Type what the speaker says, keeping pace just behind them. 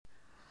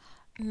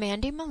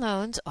Mandy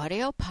Malone's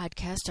audio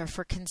podcasts are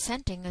for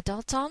consenting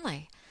adults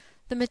only.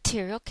 The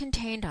material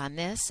contained on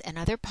this and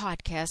other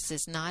podcasts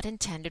is not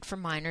intended for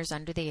minors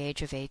under the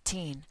age of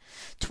 18.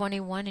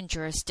 21 in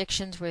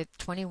jurisdictions where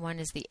 21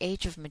 is the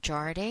age of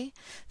majority.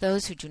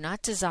 Those who do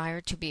not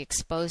desire to be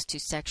exposed to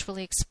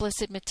sexually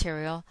explicit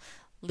material,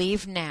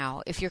 leave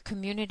now. If your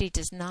community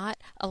does not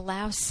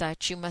allow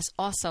such, you must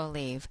also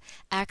leave.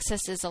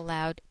 Access is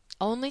allowed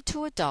only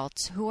to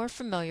adults who are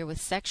familiar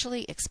with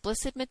sexually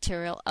explicit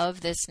material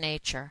of this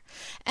nature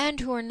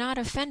and who are not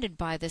offended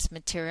by this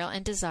material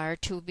and desire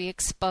to be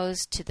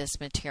exposed to this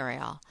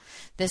material.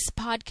 This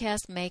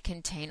podcast may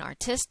contain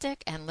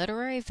artistic and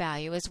literary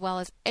value as well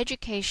as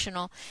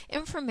educational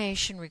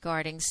information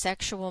regarding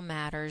sexual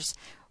matters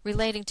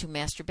relating to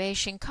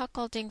masturbation,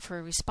 cuckolding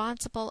for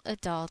responsible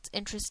adults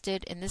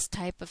interested in this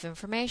type of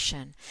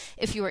information.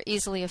 If you are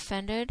easily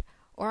offended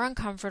or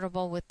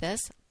uncomfortable with this,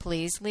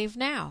 please leave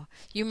now.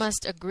 You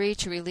must agree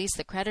to release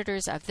the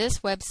creditors of this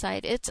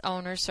website, its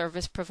owners,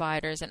 service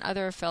providers, and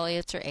other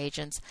affiliates or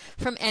agents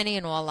from any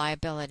and all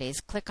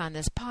liabilities. Click on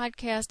this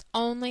podcast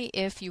only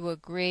if you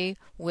agree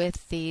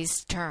with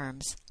these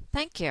terms.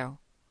 Thank you.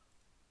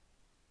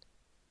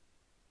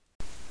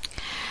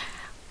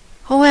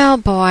 Well,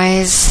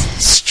 boys,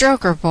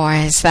 stroker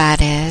boys, that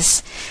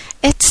is,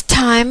 it's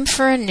time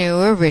for a new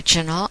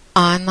original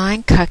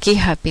Online Cucky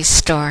Hubby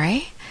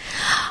story.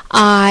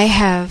 I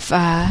have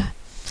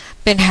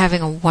been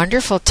having a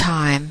wonderful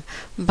time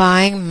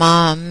buying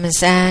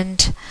mums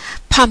and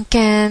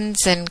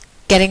pumpkins and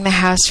getting the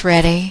house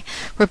ready.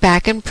 We're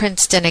back in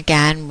Princeton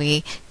again.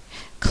 We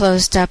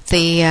closed up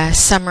the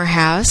summer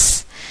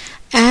house,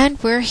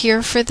 and we're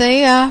here for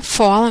the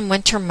fall and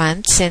winter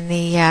months in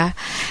the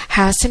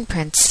house in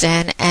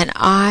Princeton, and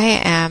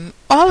I am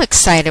all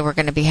excited. We're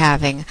going to be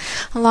having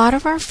a lot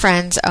of our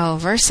friends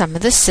over. Some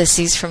of the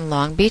sissies from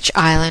Long Beach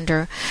Island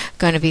are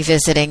going to be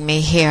visiting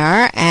me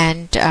here,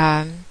 and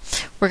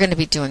we're going to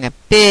be doing a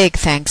big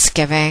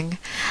Thanksgiving.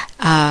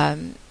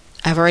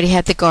 I've already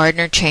had the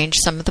gardener change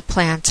some of the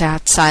plants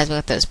outside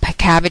with those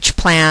cabbage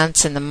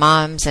plants and the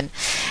mums, and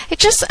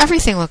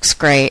everything looks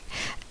great.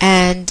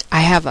 And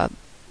I have a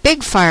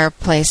big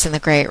fireplace in the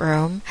great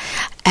room,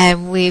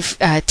 and we've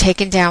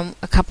taken down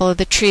a couple of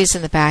the trees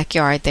in the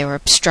backyard. They were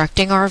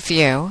obstructing our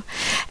view,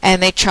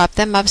 and they chopped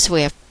them up so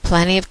we have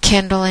plenty of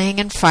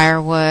kindling and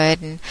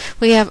firewood, and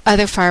we have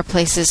other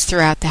fireplaces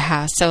throughout the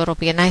house, so it'll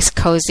be a nice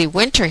cozy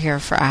winter here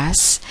for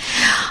us.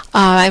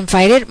 I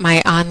invited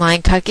my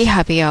Online Cucky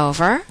Hubby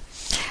over,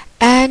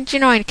 and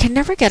I can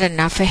never get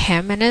enough of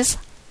him and his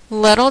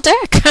little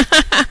dick.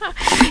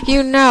 He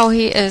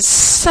is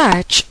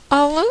such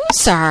a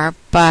loser,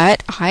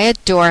 but I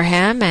adore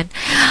him and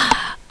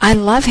I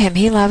love him.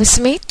 He loves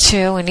me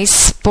too, and he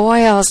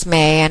spoils me.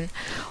 And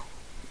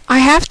I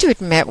have to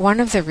admit, one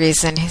of the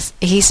reasons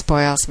he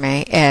spoils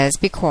me is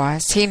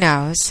because he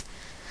knows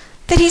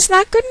that he's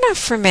not good enough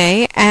for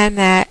me and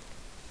that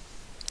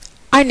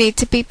I need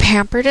to be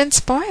pampered and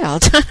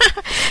spoiled.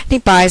 He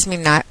buys me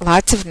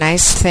lots of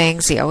nice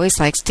things. He always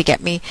likes to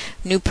get me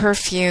new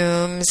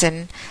perfumes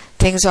and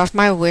things off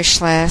my wish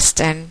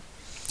list, and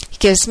he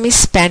gives me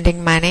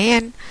spending money,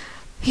 and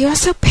he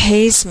also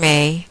pays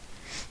me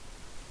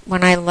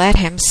when I let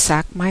him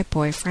suck my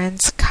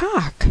boyfriend's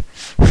cock.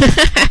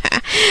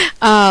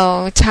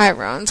 Oh,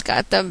 Tyrone's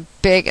got the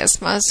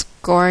biggest, most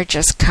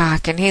gorgeous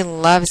cock, and he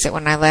loves it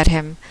when I let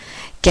him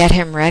get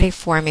him ready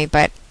for me.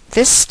 But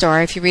this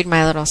story, if you read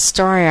my little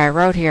story I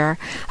wrote here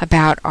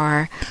about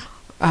our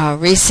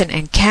recent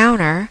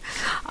encounter,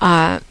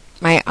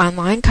 my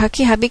Online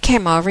Cucky Hubby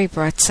came over. He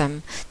brought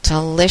some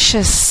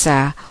delicious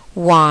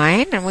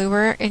wine, and we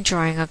were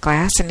enjoying a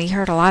glass, and he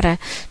heard a lot of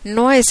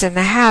noise in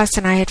the house,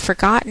 and I had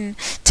forgotten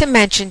to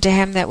mention to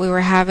him that we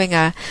were having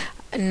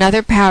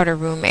another powder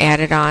room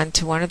added on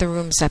to one of the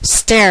rooms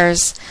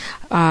upstairs,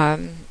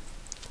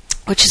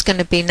 which is going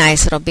to be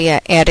nice. It'll be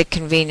an added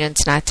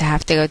convenience not to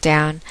have to go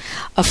down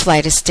a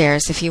flight of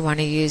stairs if you want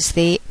to use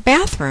the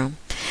bathroom.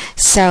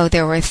 So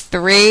there were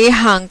 3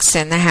 hunks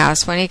in the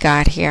house when he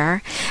got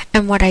here,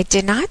 and what I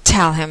did not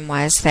tell him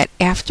was that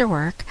after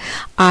work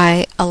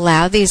I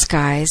allow these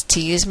guys to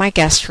use my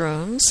guest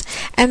rooms,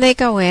 and they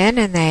go in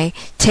and they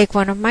take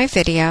one of my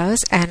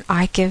videos and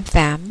I give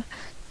them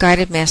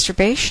guided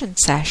masturbation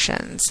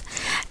sessions.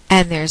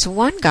 And there's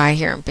one guy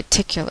here in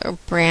particular,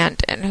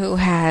 Brandon, who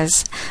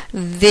has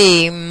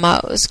the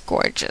most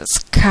gorgeous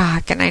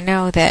cock, and I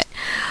know that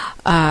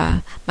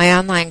my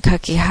Online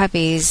Cucky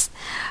Hubby's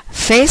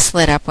face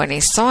lit up when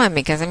he saw him,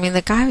 because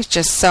the guy was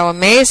just so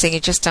amazing. You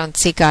just don't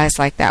see guys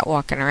like that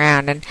walking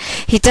around. And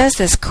he does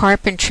this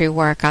carpentry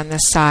work on the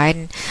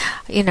side,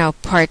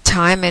 and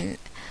part-time, and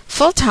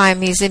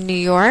full-time he's in New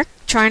York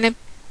trying to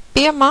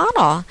be a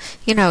model.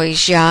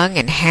 He's young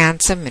and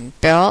handsome and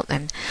built,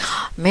 and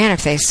man,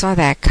 if they saw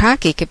that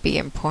cock, he could be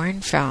in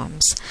porn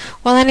films.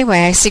 Well, anyway,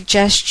 I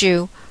suggest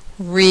you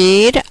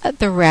read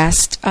the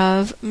rest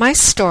of my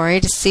story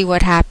to see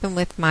what happened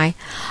with my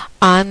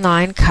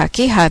Online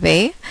Cucky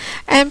Hubby.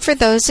 And for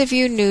those of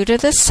you new to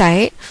the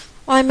site,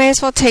 Well, I may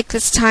as well take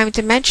this time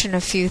to mention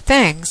a few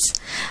things.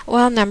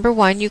 Well, number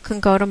one, you can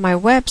go to my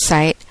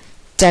website,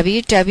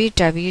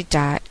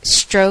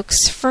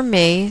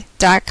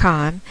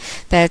 www.strokesforme.com.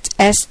 That's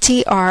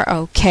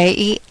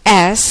STROKES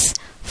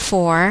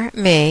for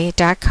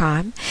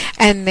me.com.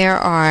 And there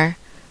are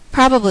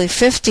probably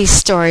 50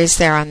 stories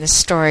there on the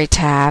story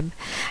tab.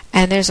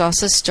 And there's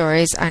also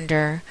stories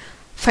under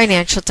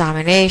financial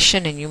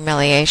domination and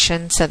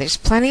humiliation. So there's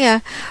plenty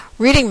of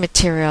reading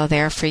material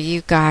there for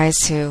you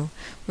guys who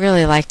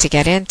really like to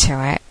get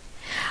into it.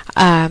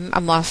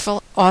 I'm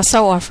also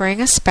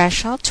offering a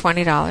special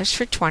 $20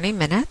 for 20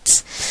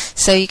 minutes,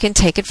 so you can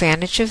take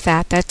advantage of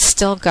that. That's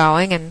still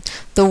going, and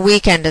the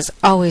weekend is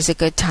always a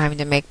good time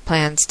to make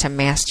plans to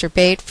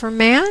masturbate for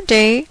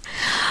Mandy.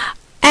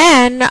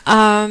 And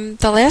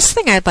the last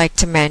thing I'd like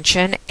to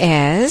mention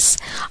is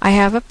I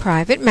have a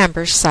private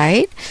member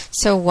site,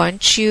 so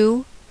once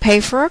you pay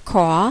for a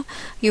call,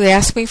 you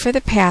ask me for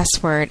the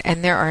password,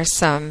 and there are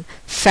some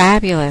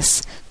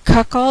fabulous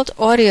cuckold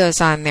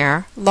audios on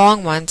there,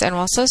 long ones, and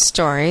also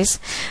stories.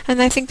 And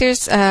I think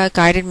there's a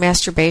guided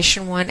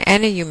masturbation one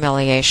and a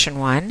humiliation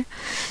one.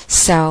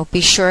 So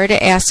be sure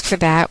to ask for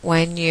that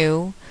when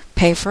you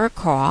pay for a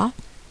call.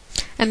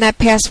 And that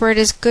password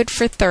is good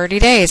for 30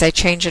 days. I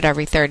change it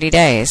every 30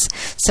 days.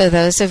 So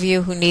those of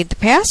you who need the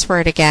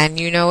password again,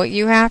 you know what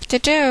you have to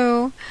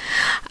do.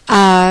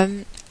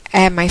 And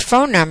my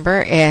phone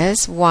number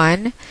is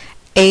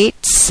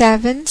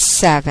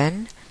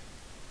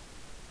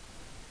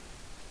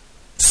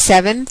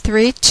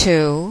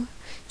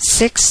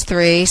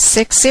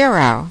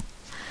 1-877-732-6360.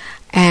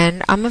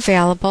 And I'm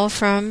available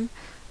from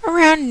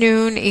around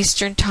noon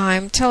Eastern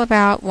Time till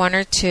about 1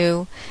 or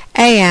 2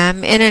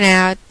 a.m. In and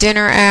out,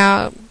 dinner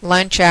out,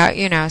 lunch out,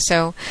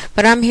 so,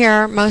 but I'm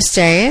here most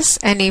days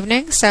and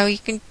evenings, so you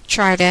can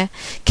try to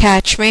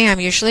catch me. I'm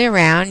usually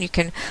around. You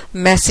can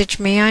message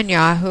me on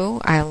Yahoo.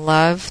 I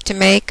love to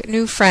make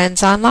new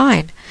friends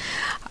online.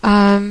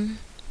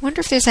 Wonder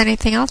if there's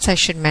anything else I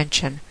should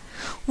mention.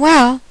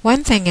 Well,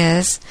 one thing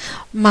is,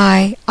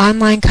 my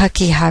online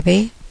cucky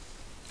hubby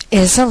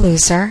is a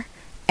loser,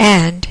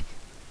 and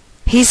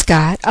he's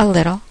got a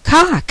little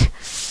cock.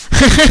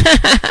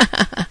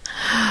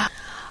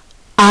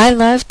 I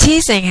love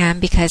teasing him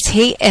because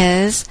he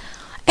is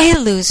a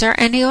loser,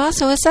 and he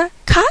also is a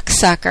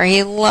cocksucker.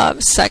 He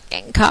loves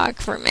sucking cock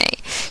for me.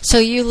 So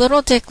you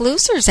little dick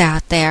losers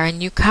out there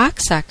and you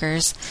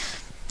cocksuckers,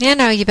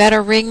 you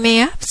better ring me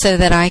up so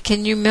that I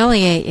can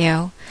humiliate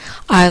you.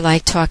 I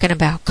like talking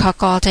about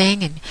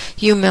cuckolding and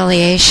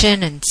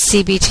humiliation and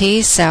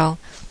CBT, so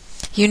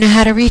you know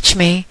how to reach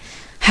me.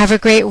 Have a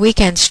great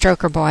weekend,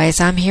 Stroker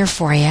Boys. I'm here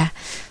for you.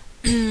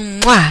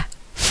 Mwah!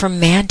 From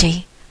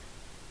Mandy.